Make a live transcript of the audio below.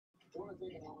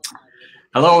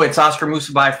Hello, it's Oscar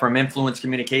Musabai from Influence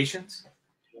Communications,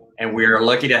 and we are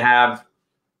lucky to have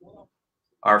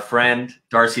our friend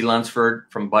Darcy Lunsford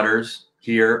from Butters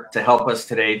here to help us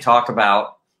today talk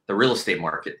about the real estate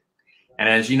market. And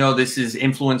as you know, this is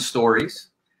Influence Stories.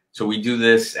 So we do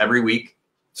this every week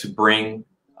to bring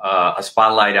a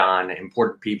spotlight on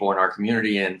important people in our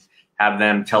community and have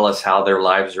them tell us how their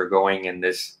lives are going in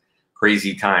this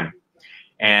crazy time.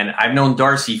 And I've known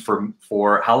Darcy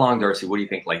for how long, Darcy? What do you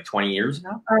think, like 20 years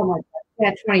now? Oh my God.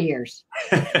 Yeah, 20 years.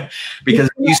 Because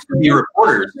we used to be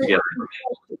reporters together.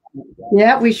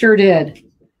 Yeah, we sure did.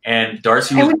 And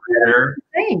Darcy was better.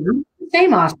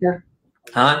 Same, Oscar.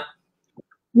 Huh?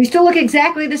 We still look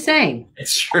exactly the same.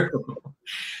 It's true.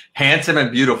 Handsome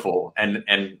and beautiful. And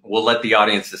we'll let the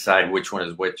audience decide which one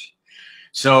is which.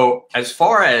 So as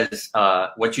far as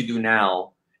what you do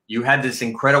now, you had this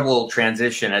incredible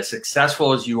transition. As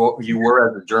successful as you were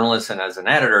as a journalist and as an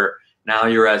editor, now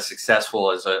you're as successful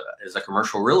as a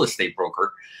commercial real estate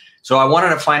broker. So I wanted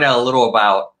to find out a little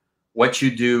about what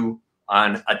you do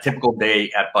on a typical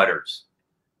day at Butters.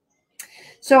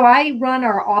 So I run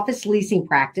our office leasing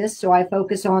practice. So I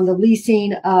focus on the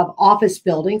leasing of office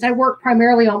buildings. I work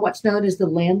primarily on what's known as the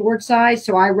landlord side.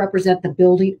 So I represent the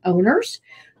building owners.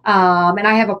 And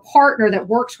I have a partner that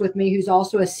works with me who's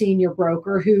also a senior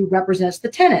broker who represents the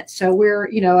tenants. So we're,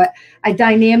 a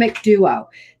dynamic duo.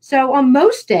 So on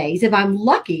most days, if I'm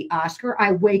lucky, Oscar,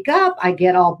 I wake up, I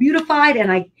get all beautified,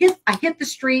 and I hit the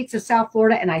streets of South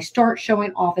Florida, and I start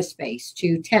showing office space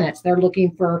to tenants. They're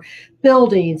looking for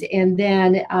buildings. And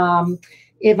then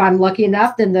if I'm lucky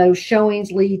enough, then those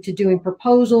showings lead to doing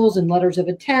proposals and letters of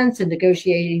intent and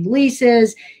negotiating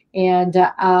leases, and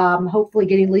hopefully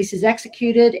getting leases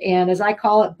executed. And as I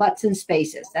call it, butts in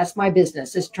spaces. That's my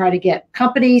business, is try to get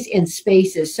companies in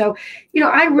spaces. So,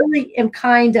 I really am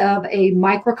kind of a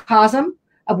microcosm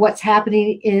of what's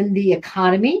happening in the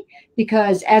economy,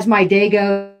 because as my day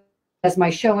goes, as my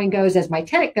showing goes, as my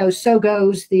tenant goes, so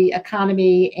goes the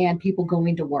economy and people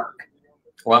going to work.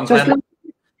 Well, I'm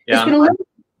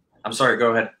sorry,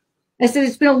 go ahead. I said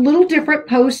it's been a little different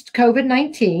post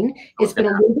COVID-19. It's been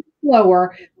a little bit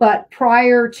slower, but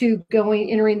prior to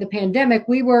entering the pandemic,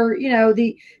 we were,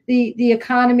 the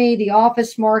economy, the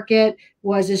office market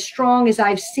was as strong as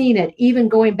I've seen it, even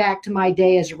going back to my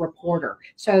day as a reporter.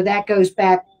 So that goes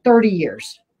back 30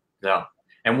 years. Yeah.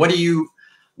 And what do you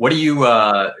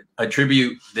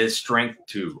attribute this strength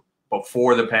to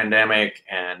before the pandemic?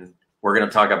 And we're going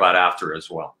to talk about after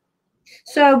as well.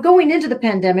 So going into the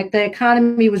pandemic, the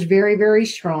economy was very, very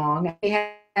strong. We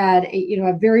had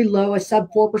a very low, a sub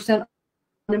 4%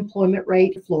 unemployment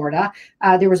rate in Florida.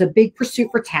 There was a big pursuit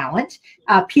for talent.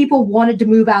 People wanted to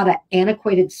move out of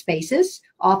antiquated spaces,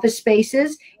 office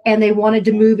spaces, and they wanted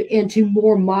to move into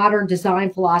more modern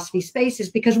design philosophy spaces,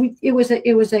 because it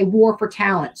was a war for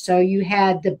talent. So you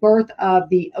had the birth of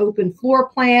the open floor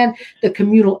plan, the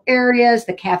communal areas,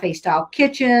 the cafe style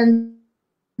kitchens,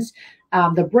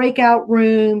 the breakout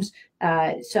rooms.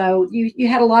 So you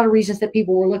had a lot of reasons that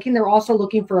people were looking. They're also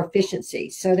looking for efficiency.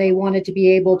 So they wanted to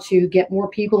be able to get more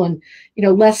people in,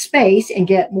 less space and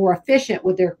get more efficient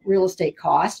with their real estate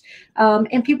costs.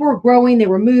 And people were growing, they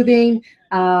were moving.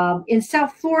 In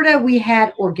South Florida, we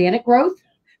had organic growth,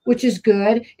 which is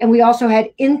good. And we also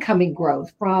had incoming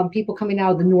growth from people coming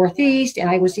out of the Northeast. And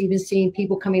I was even seeing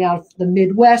people coming out of the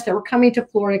Midwest that were coming to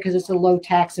Florida because it's a low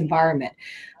tax environment.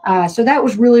 So that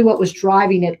was really what was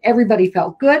driving it. Everybody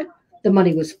felt good. The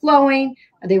money was flowing.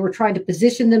 They were trying to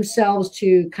position themselves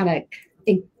to kind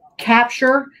of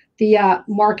capture the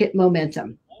market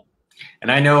momentum.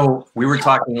 And I know we were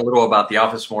talking a little about the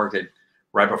office market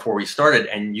right before we started,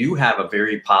 and you have a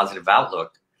very positive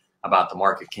outlook about the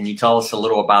market. Can you tell us a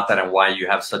little about that and why you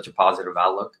have such a positive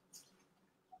outlook?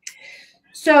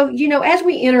 So, as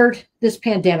we entered this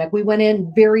pandemic, we went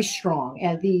in very strong.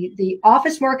 And the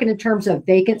office market, in terms of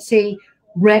vacancy,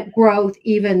 rent growth,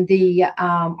 even the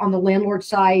on the landlord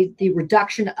side, the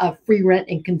reduction of free rent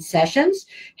and concessions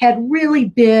had really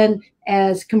been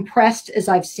as compressed as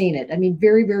I've seen it. I mean,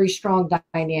 very, very strong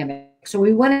dynamic. So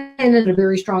we went in at a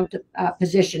very strong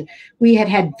position. We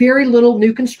had very little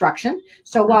new construction.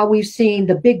 So while we've seen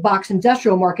the big box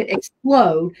industrial market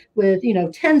explode with,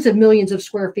 tens of millions of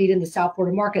square feet in the South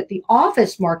Florida market, the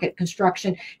office market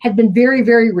construction had been very,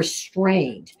 very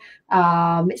restrained.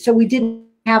 So we didn't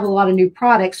have a lot of new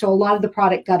products. So a lot of the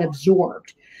product got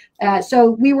absorbed. So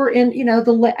we were in,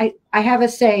 I have a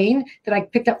saying that I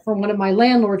picked up from one of my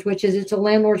landlords, which is it's a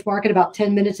landlord's market about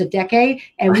 10 minutes a decade.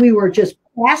 And we were just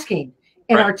basking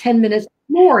in our 10 minutes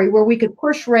glory, where we could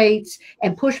push rates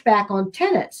and push back on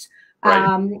tenants.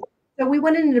 So So we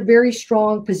went in a very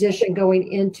strong position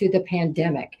going into the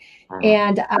pandemic.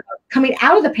 And coming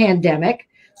out of the pandemic,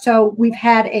 so we've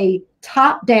had a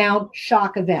top-down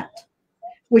shock event,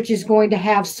 which is going to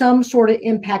have some sort of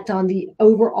impact on the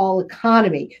overall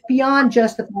economy beyond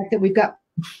just the fact that we've got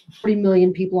 40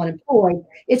 million people unemployed.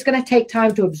 It's going to take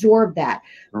time to absorb that,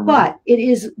 but it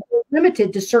is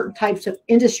limited to certain types of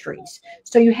industries.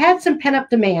 So you had some pent-up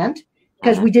demand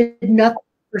because we did nothing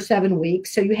for 7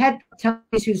 weeks. So you had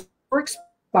companies who were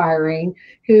expiring,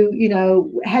 who, you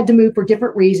know, had to move for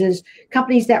different reasons,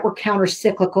 companies that were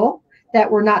counter-cyclical,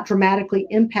 that were not dramatically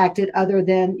impacted other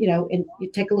than, you know, and you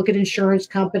take a look at insurance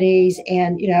companies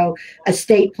and, you know,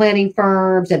 estate planning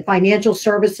firms and financial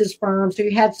services firms. So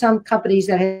you had some companies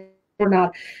that were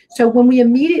not. So when we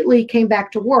immediately came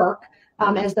back to work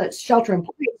as the shelter in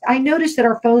place, I noticed that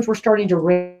our phones were starting to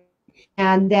ring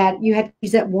and that you had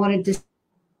these that wanted to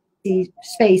see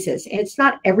spaces. And it's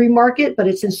not every market, but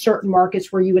it's in certain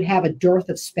markets where you would have a dearth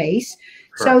of space.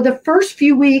 Correct. So the first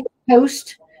few weeks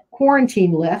post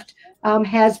quarantine lift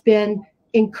has been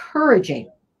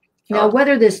encouraging. Now,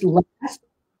 whether this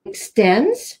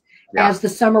extends as the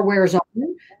summer wears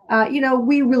on, you know,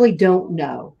 we really don't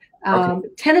know.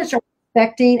 Tenants are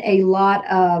expecting a lot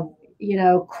of, you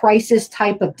know, crisis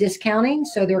type of discounting.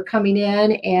 So they're coming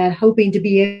in and hoping to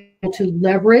be able to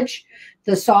leverage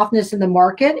the softness in the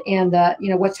market and the, you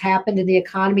know, what's happened in the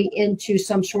economy into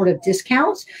some sort of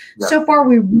discounts. Yeah. So far,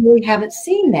 we really haven't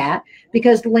seen that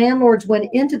because landlords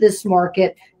went into this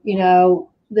market, you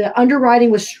know, the underwriting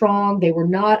was strong. They were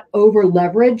not over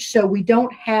leveraged. So we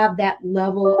don't have that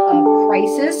level of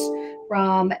crisis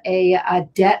from a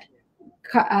debt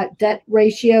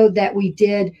ratio that we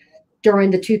did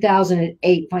during the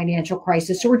 2008 financial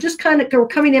crisis. So we're just we're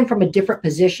coming in from a different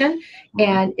position,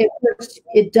 and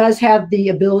it does have the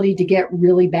ability to get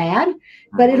really bad,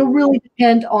 but it'll really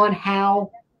depend on how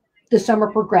the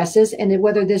summer progresses and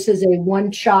whether this is a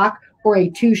one shock or a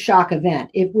two shock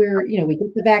event. If we're, you know, we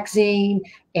get the vaccine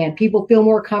and people feel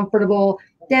more comfortable,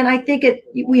 then I think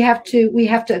we have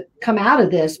to come out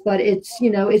of this. But it's, you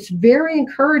know, it's very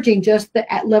encouraging just the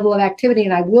level of activity.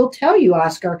 And I will tell you,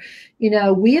 Oscar, you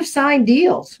know, we have signed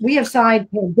deals. We have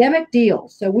signed pandemic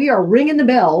deals. So we are ringing the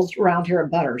bells around here at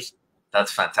Butters.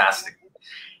 That's fantastic.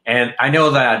 And I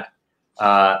know that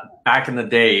back in the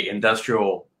day,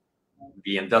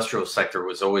 the industrial sector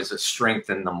was always a strength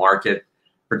in the market,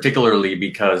 particularly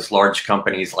because large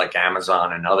companies like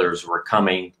Amazon and others were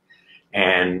coming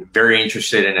and very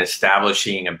interested in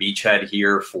establishing a beachhead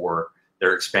here for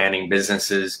their expanding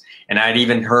businesses. And I'd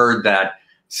even heard that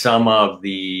some of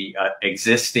the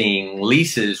existing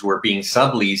leases were being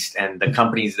subleased, and the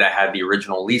companies that had the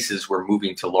original leases were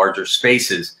moving to larger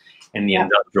spaces in the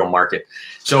industrial market.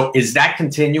 So is that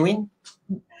continuing?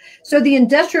 So the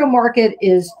industrial market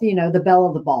is, you know, the belle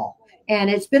of the ball. And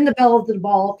it's been the belle of the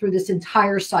ball through this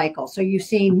entire cycle. So you've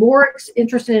seen more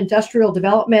interest in industrial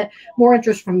development, more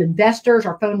interest from investors.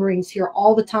 Our phone rings here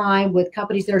all the time with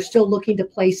companies that are still looking to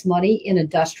place money in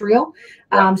industrial.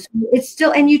 So it's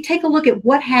still, and you take a look at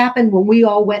what happened when we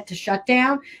all went to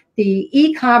shutdown. The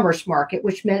e-commerce market,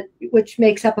 which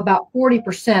makes up about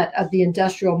 40% of the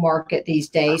industrial market these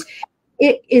days,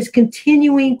 it is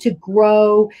continuing to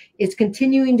grow. It's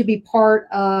continuing to be part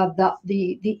of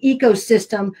the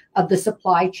ecosystem of the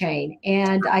supply chain.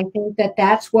 And I think that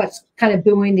that's what's kind of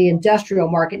booming the industrial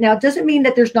market. Now, it doesn't mean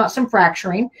that there's not some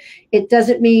fracturing. It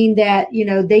doesn't mean that, you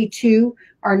know, they too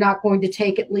are not going to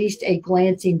take at least a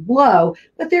glancing blow,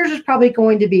 but theirs is probably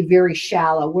going to be very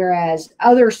shallow, whereas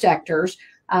other sectors,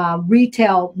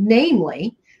 retail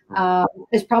namely,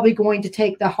 is probably going to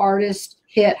take the hardest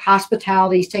hit.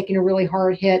 Hospitality is taking a really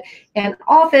hard hit, and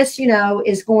office, you know,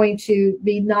 is going to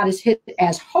be not as hit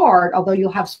as hard, although you'll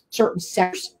have certain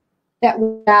sectors that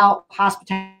without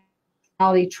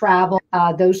hospitality, travel,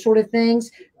 those sort of things.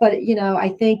 But, you know, I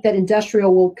think that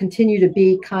industrial will continue to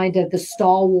be kind of the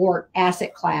stalwart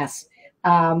asset class.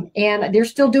 And they're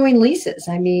still doing leases.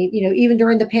 I mean, you know, even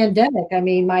during the pandemic, I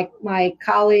mean, my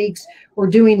colleagues were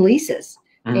doing leases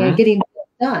and getting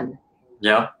done.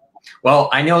 Yeah. Well,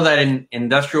 I know that in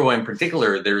industrial in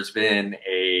particular, there's been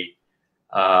a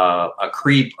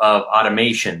creep of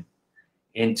automation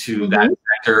into that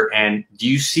sector. And do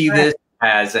you see this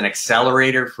as an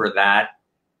accelerator for that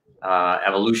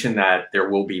evolution, that there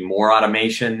will be more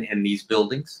automation in these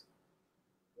buildings?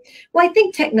 Well, I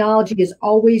think technology is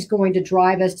always going to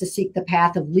drive us to seek the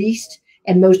path of least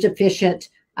and most efficient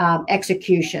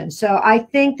execution. So I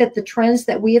think that the trends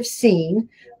that we have seen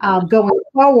going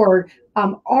forward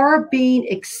are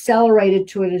being accelerated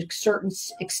to a certain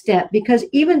extent, because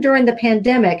even during the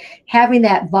pandemic, having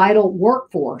that vital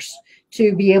workforce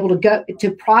to be able to go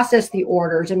to process the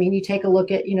orders. I mean, you take a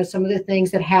look at, some of the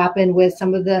things that happened with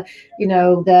some of the,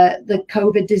 the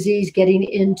COVID disease getting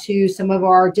into some of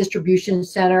our distribution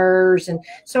centers. And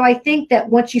so I think that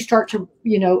once you start to,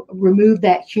 remove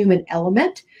that human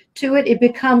element to it, it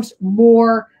becomes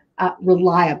more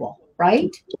reliable,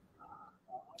 right?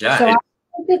 Yeah. So I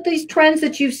think that these trends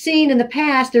that you've seen in the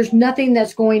past, there's nothing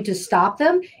that's going to stop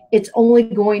them. It's only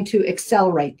going to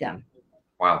accelerate them.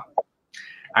 Wow.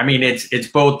 I mean, it's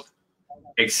both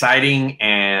exciting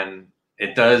and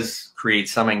it does create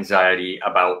some anxiety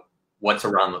about what's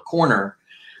around the corner.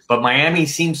 But Miami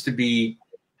seems to be,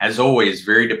 as always,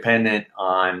 very dependent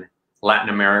on Latin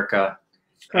America.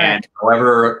 Correct. And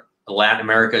however Latin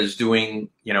America is doing,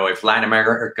 if Latin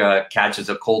America catches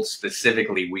a cold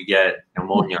specifically, we get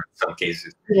pneumonia in some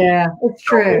cases. Yeah, it's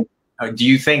true. So, do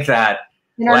you think that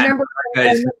Latin America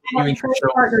is continuing to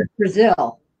show? Partner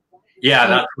Brazil. Yeah,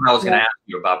 that's what I was going to ask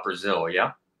you about Brazil.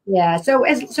 Yeah. Yeah. So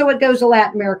it goes to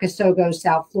Latin America, so goes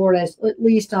South Florida, at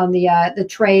least on the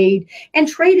trade. And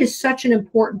trade is such an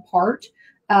important part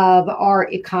of our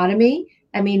economy.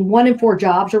 I mean, 1 in 4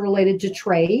 jobs are related to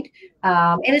trade.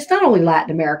 And it's not only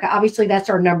Latin America. Obviously, that's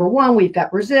our number one. We've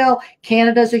got Brazil.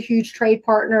 Canada's a huge trade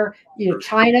partner.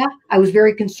 China. I was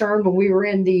very concerned when we were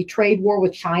in the trade war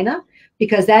with China,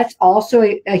 because that's also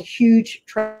a huge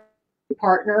trade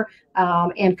partner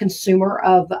and consumer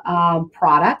of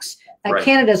products. Right.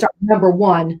 Canada's our number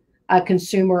one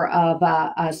consumer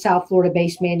of South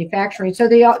Florida-based manufacturing. So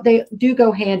they do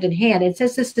go hand in hand. And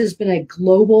since this has been a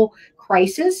global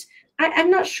crisis, I'm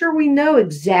not sure we know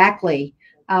exactly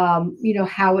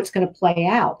how it's going to play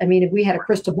out. I mean, if we had a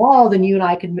crystal ball, then you and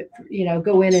I could,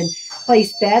 go in and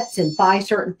place bets and buy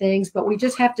certain things, but we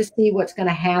just have to see what's going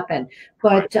to happen.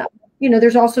 But,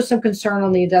 there's also some concern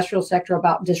on the industrial sector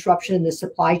about disruption in the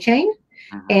supply chain,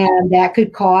 and that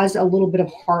could cause a little bit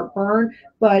of heartburn.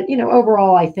 But,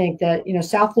 overall, I think that,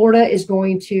 South Florida is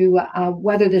going to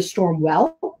weather this storm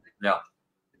well. Yeah.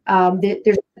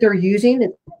 They're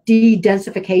using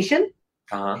de-densification.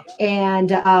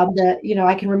 And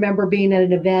I can remember being at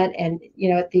an event, and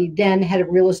at the then head of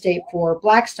real estate for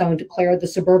Blackstone declared the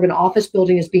suburban office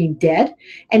building as being dead,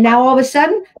 and now all of a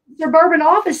sudden suburban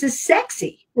office is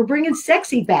sexy. We're bringing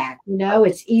sexy back.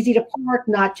 It's easy to park,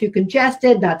 not too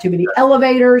congested, not too many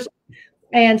elevators.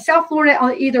 And South Florida,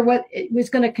 it was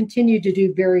going to continue to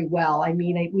do very well. I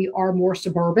mean, we are more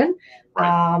suburban,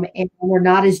 and we're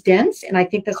not as dense, and I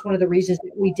think that's one of the reasons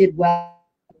that we did well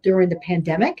during the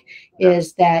pandemic,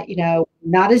 is that,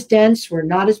 not as dense, we're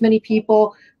not as many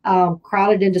people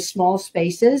crowded into small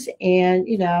spaces, and,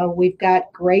 we've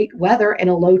got great weather and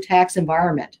a low tax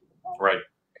environment. Right.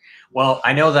 Well,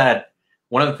 I know that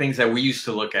one of the things that we used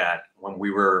to look at when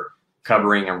we were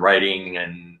covering and writing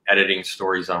and editing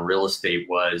stories on real estate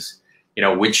was,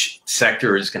 which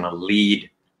sector is going to lead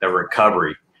the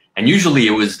recovery. And usually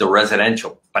it was the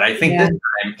residential, but I think this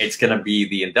time it's going to be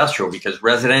the industrial, because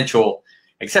residential,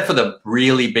 except for the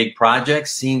really big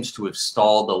projects, seems to have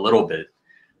stalled a little bit.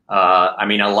 I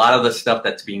mean, a lot of the stuff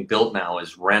that's being built now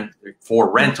is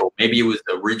for rental. Maybe it was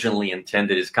originally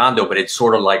intended as condo, but it's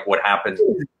sort of like what happened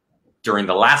during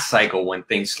the last cycle when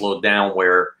things slowed down,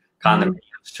 where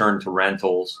condominiums turned to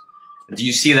rentals. Do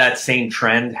you see that same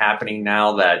trend happening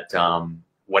now, that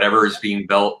whatever is being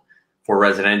built for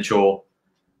residential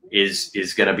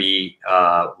is going to be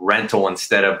rental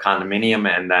instead of condominium,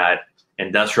 and that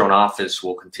industrial and office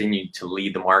will continue to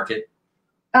lead the market?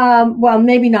 Well,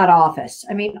 maybe not office.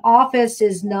 I mean, office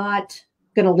is not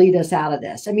going to lead us out of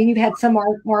this. I mean, you've had some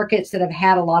markets that have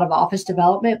had a lot of office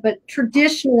development, but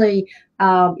traditionally,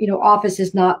 office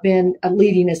has not been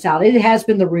leading us out. It has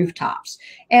been the rooftops.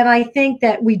 And I think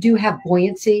that we do have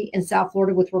buoyancy in South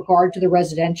Florida with regard to the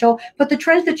residential, but the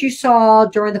trends that you saw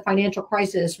during the financial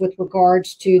crisis with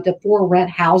regards to the for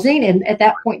rent housing, and at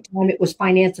that point in time, it was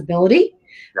financeability,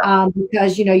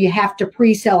 because, you have to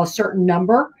pre-sell a certain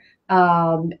number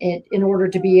in order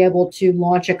to be able to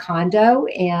launch a condo.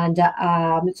 And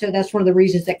so that's one of the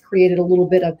reasons that created a little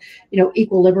bit of,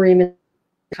 equilibrium in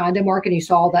the condo market. You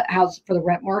saw the house for the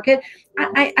rent market.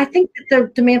 I think that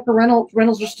the demand for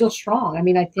rentals are still strong. I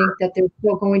mean, I think that there's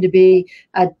still going to be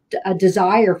a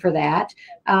desire for that.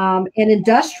 And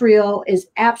industrial is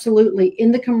absolutely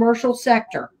in the commercial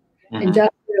sector.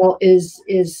 Industrial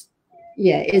is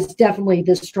definitely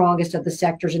the strongest of the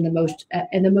sectors and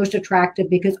the most attractive,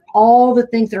 because all the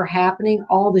things that are happening,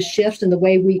 all the shifts in the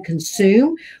way we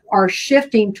consume are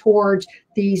shifting towards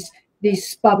these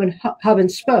hub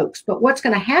and spokes. But what's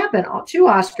going to happen too,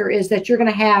 Oscar, is that you're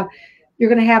going to have, you're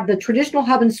going to have the traditional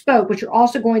hub and spoke, but you're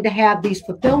also going to have these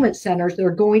fulfillment centers that are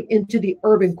going into the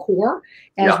urban core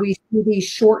as we see these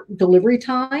short delivery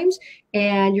times.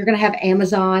 And you're going to have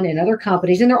Amazon and other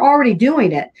companies, and they're already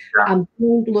doing it. I'm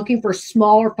looking for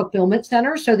smaller fulfillment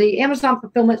centers. So the Amazon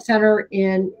fulfillment center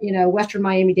in, Western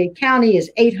Miami-Dade County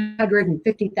is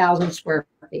 850,000 square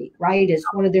feet, right? It's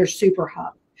one of their super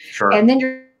hubs. Sure. And then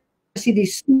you're see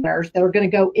these centers that are going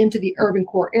to go into the urban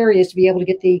core areas to be able to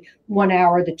get the 1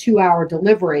 hour, the 2 hour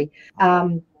delivery.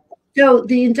 So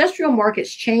the industrial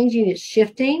market's changing, it's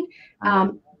shifting,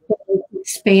 it's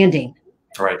expanding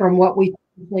from what we.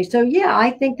 So yeah,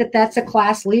 I think that that's a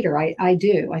class leader. I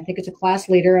do. I think it's a class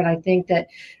leader, and I think that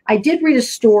I did read a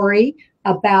story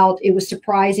about, it was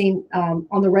surprising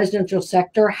on the residential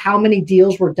sector how many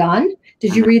deals were done.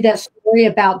 Did you read that story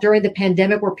about during the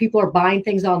pandemic where people are buying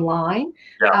things online?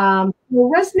 Well,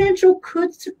 residential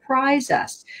could surprise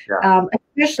us,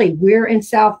 especially we're in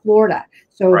South Florida.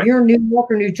 So if you're in New York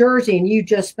or New Jersey and you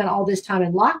just spent all this time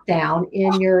in lockdown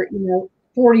in your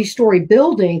 40-story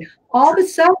building, all of a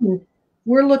sudden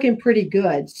we're looking pretty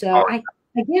good. So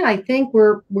I think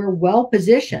we're well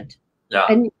positioned.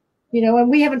 And and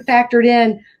we haven't factored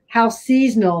in how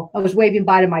seasonal. I was waving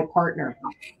bye to my partner,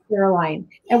 Caroline,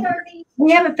 and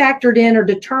we haven't factored in or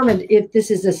determined if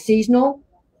this is a seasonal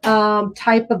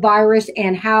type of virus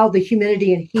and how the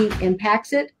humidity and heat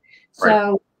impacts it.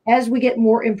 So as we get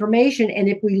more information, and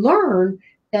if we learn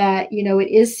that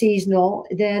it is seasonal,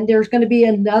 then there's going to be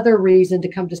another reason to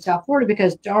come to South Florida,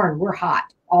 because darn, we're hot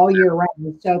all year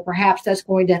round. So perhaps that's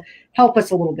going to help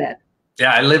us a little bit.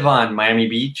 Yeah, I live on Miami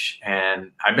Beach,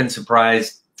 and I've been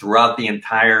surprised throughout the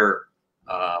entire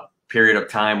period of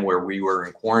time where we were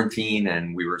in quarantine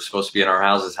and we were supposed to be in our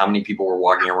houses, how many people were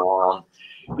walking around.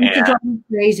 And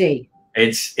crazy.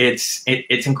 It's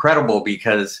incredible,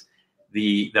 because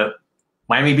the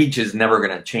Miami Beach is never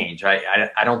going to change. I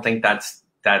don't think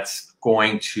that's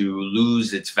going to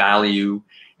lose its value,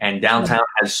 and downtown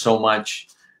has so much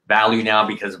value now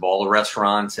because of all the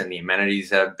restaurants and the amenities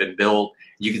that have been built.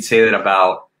 You could say that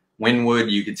about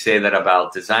Wynwood. You could say that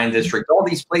about Design District. All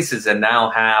these places that now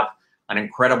have an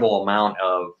incredible amount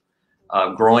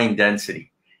of growing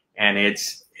density, and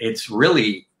it's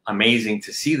really amazing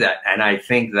to see that. And I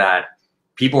think that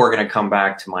people are going to come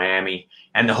back to Miami,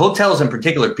 and the hotels in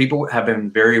particular. People have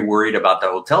been very worried about the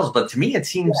hotels, but to me, it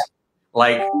seems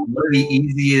like one of the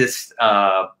easiest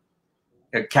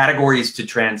categories to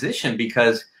transition,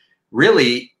 because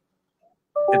really,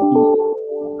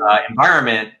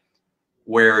 environment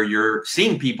where you're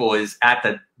seeing people is at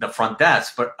the front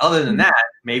desk. But other than that,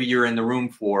 maybe you're in the room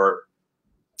for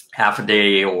half a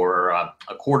day or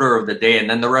a quarter of the day, and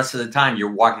then the rest of the time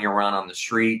you're walking around on the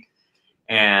street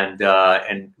and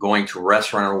going to a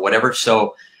restaurant or whatever.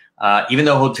 So even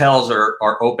though hotels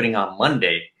are opening on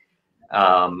Monday,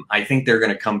 I think they're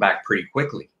going to come back pretty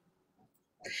quickly.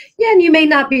 Yeah, and you may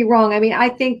not be wrong. I mean, I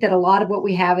think that a lot of what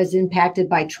we have is impacted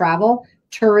by travel,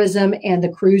 tourism, and the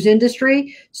cruise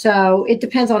industry. So it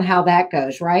depends on how that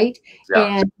goes, right?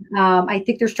 And I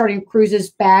think they're starting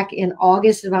cruises back in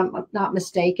August, if I'm not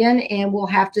mistaken. And we'll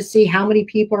have to see how many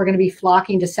people are going to be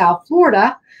flocking to South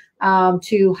Florida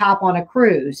to hop on a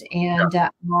cruise. And,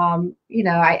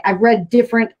 I've read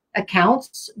different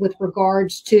accounts with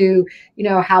regards to,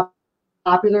 how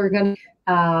popular are going to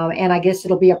and I guess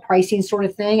it'll be a pricing sort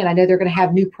of thing. And I know they're going to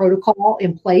have new protocol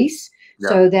in place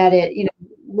so that it,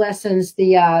 lessens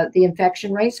the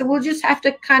infection rate. So we'll just have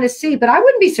to kind of see. But I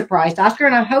wouldn't be surprised, Oscar,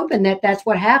 and I'm hoping that that's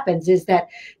what happens, is that,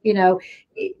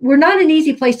 we're not an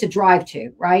easy place to drive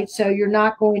to, right? So you're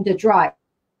not going to drive.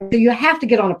 So you have to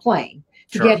get on a plane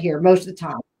to get here most of the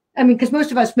time. I mean, because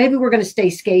most of us, maybe we're going to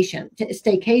staycation,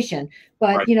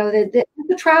 but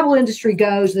the travel industry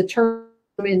goes, the tourism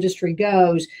industry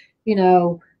goes,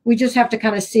 we just have to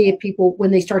kind of see if people, when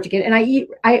they start to get, and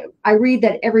I read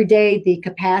that every day the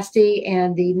capacity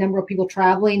and the number of people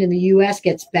traveling in the U.S.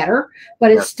 gets better,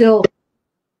 but it's still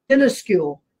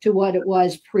minuscule to what it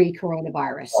was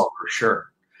pre-coronavirus. Oh, for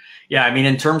sure. Yeah, I mean,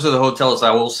 in terms of the hotels, I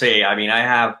will say, I mean, I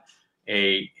have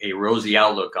a rosy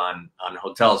outlook on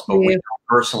hotels, but we know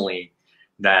personally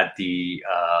that the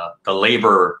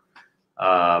labor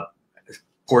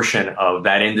portion of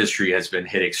that industry has been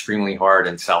hit extremely hard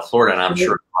in South Florida, and I'm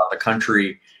sure throughout the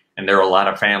country. And there are a lot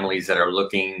of families that are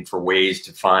looking for ways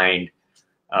to find,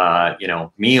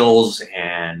 meals.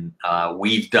 And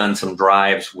we've done some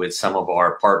drives with some of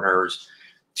our partners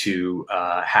to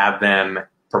have them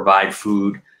provide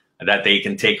food that they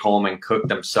can take home and cook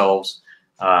themselves.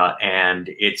 And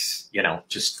it's,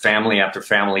 just family after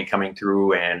family coming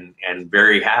through, and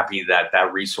very happy that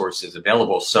that resource is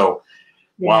available. So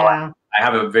while I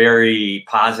have a very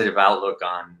positive outlook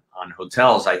on on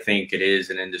hotels, I think it is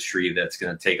an industry that's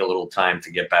going to take a little time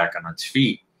to get back on its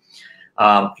feet.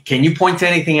 Can you point to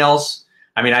anything else?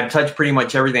 I mean, I've touched pretty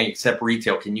much everything except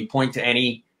retail. Can you point to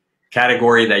any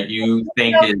category that you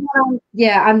think is?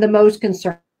 Yeah, I'm the most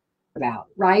concerned about,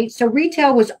 right? So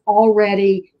retail was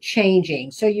already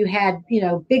changing. So you had,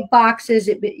 big boxes,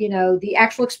 the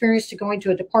actual experience to going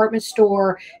to a department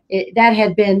store, that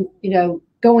had been,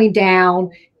 going down,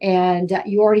 and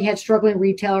you already had struggling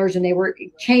retailers, and they were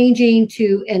changing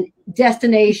to a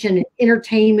destination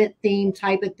entertainment theme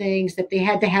type of things, that they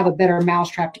had to have a better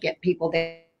mousetrap to get people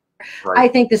there. Right. I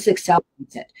think this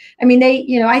accelerates it. I mean,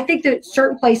 I think that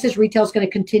certain places retail is going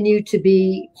to continue to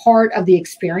be part of the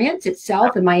experience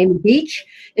itself. And Miami Beach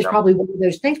is probably one of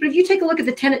those things. But if you take a look at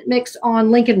the tenant mix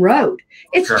on Lincoln Road,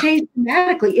 it's changed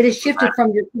dramatically. It has shifted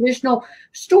from your traditional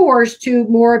stores to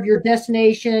more of your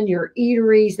destination, your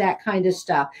eateries, that kind of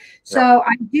stuff. So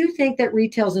I do think that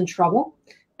retail's in trouble.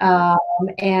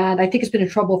 And I think it's been in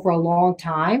trouble for a long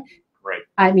time. Right.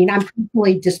 I mean, I'm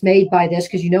personally dismayed by this,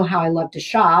 because you know how I love to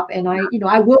shop, and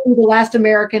I will be the last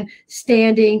American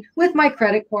standing with my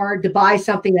credit card to buy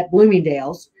something at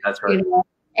Bloomingdale's. That's right.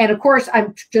 And of course,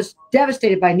 I'm just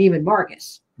devastated by Neiman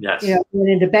Marcus. Yes. Went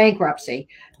into bankruptcy.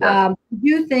 Yes. I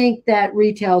do think that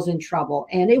retail's in trouble,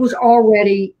 and it was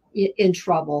already in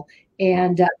trouble.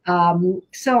 And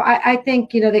so I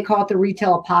think, they call it the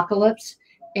retail apocalypse.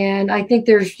 And I think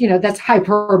there's, that's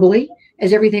hyperbole,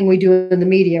 as everything we do in the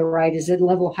media, right, is at a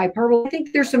level of hyperbole. I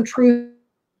think there's some truth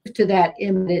to that.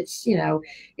 In it's,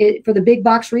 for the big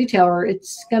box retailer,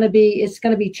 it's going to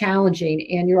be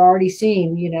challenging. And you're already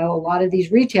seeing, a lot of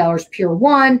these retailers, Pier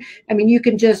 1. I mean, you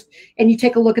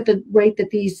take a look at the rate that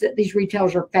these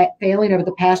retailers are failing over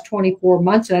the past 24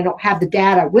 months. And I don't have the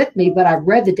data with me, but I've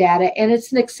read the data, and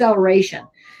it's an acceleration.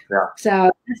 Yeah.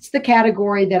 So that's the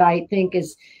category that I think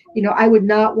is, I would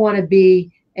not want to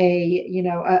be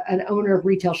an owner of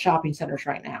retail shopping centers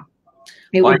right now.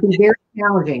 It would be very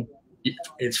challenging.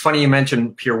 It's funny you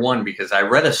mentioned Pier 1, because I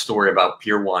read a story about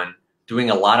Pier 1 doing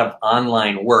a lot of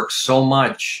online work, so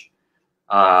much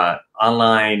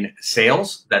online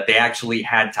sales, that they actually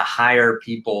had to hire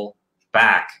people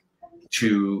back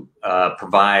to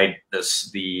provide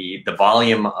the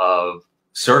volume of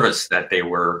service that they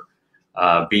were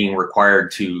being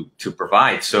required to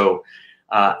provide. So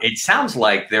it sounds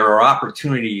like there are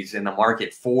opportunities in the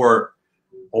market for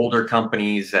older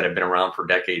companies that have been around for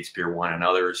decades, Pier 1 and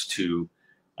others, to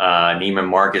Neiman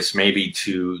Marcus, maybe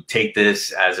to take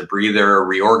this as a breather,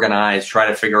 reorganize, try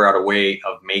to figure out a way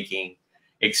of making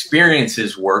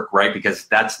experiences work, right? Because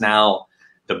that's now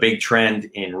the big trend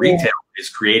in retail, is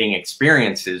creating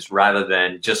experiences rather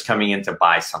than just coming in to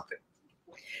buy something.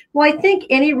 Well, I think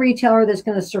any retailer that's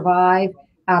going to survive,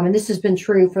 and this has been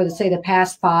true for the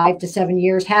past 5 to 7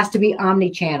 years, has to be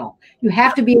omni-channel. You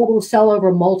have to be able to sell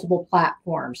over multiple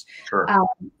platforms. Sure. I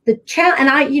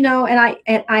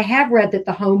have read that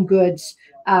the home goods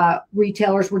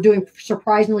retailers were doing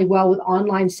surprisingly well with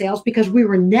online sales, because we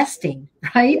were nesting,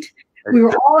 right? We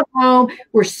were all at home.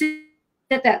 We're sitting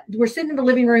in the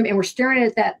living room, and we're staring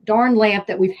at that darn lamp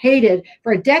that we've hated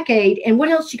for a decade. And what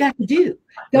else you got to do?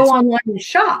 Go online and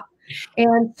shop.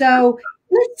 And so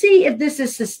let's see if this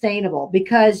is sustainable,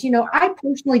 because, I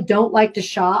personally don't like to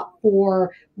shop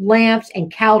for lamps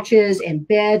and couches and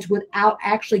beds without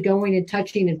actually going and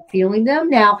touching and feeling them.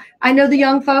 Now, I know the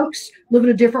young folks live in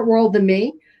a different world than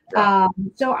me.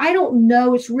 So I don't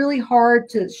know. It's really hard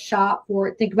to shop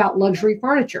for, think about luxury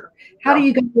furniture. How do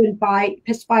you go and buy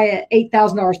an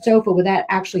 $8,000 sofa without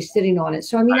actually sitting on it?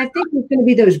 So, I mean, I think there's going to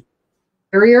be those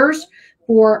barriers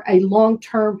for a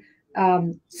long-term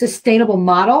sustainable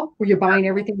model where you're buying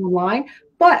everything online.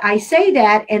 But I say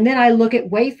that, and then I look at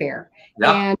Wayfair,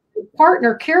 and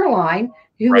partner Caroline,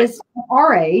 who is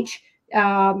our age,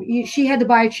 she had to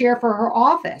buy a chair for her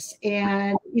office,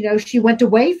 and she went to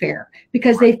Wayfair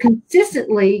because they've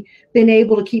consistently been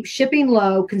able to keep shipping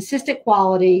low, consistent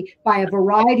quality by a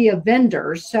variety of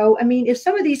vendors. So, I mean, if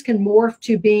some of these can morph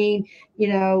to being,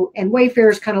 and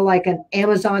Wayfair is kind of like an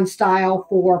Amazon style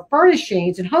for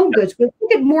furnishings and home goods, but if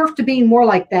it could morph to being more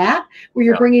like that, where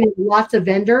you're bringing in lots of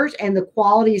vendors and the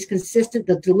quality is consistent,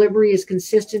 the delivery is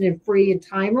consistent and free and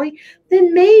timely,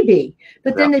 then maybe.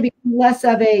 But then they become less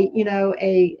of a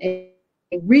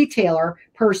retailer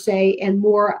per se, and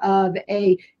more of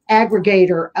a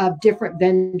aggregator of different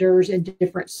vendors and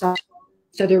different sites.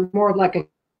 So they're more of like a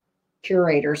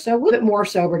curator. So a little bit more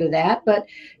sober to that. But,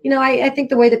 I think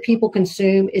the way that people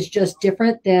consume is just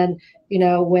different than,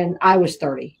 when I was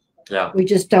 30. Yeah.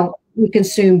 We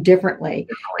consume differently.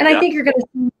 And I think you're going to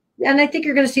see, and I think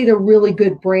you're going to see the really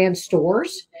good brand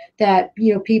stores that,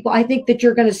 people, I think that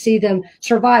you're going to see them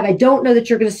survive. I don't know that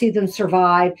you're going to see them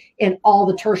survive in all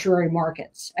the tertiary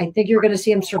markets. I think you're going to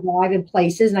see them survive in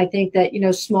places. And I think that,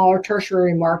 smaller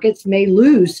tertiary markets may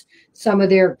lose some of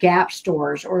their Gap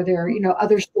stores or their,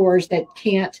 other stores that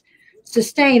can't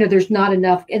sustain, or there's not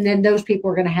enough. And then those people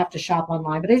are going to have to shop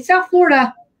online. But in South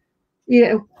Florida,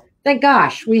 thank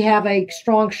gosh, we have a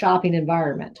strong shopping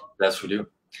environment. Yes, we do.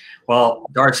 Well,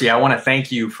 Darcy, I want to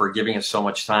thank you for giving us so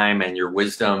much time and your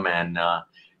wisdom, and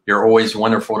you're always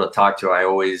wonderful to talk to. I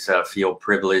always feel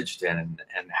privileged and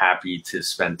happy to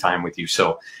spend time with you.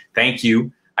 So thank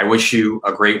you. I wish you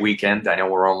a great weekend. I know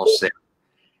we're almost there,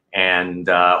 and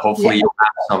hopefully you'll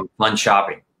have some fun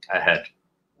shopping ahead.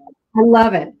 I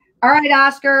love it. All right,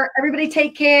 Oscar, everybody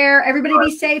take care. Everybody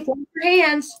be safe. Wash your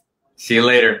hands. See you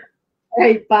later. All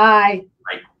right, bye.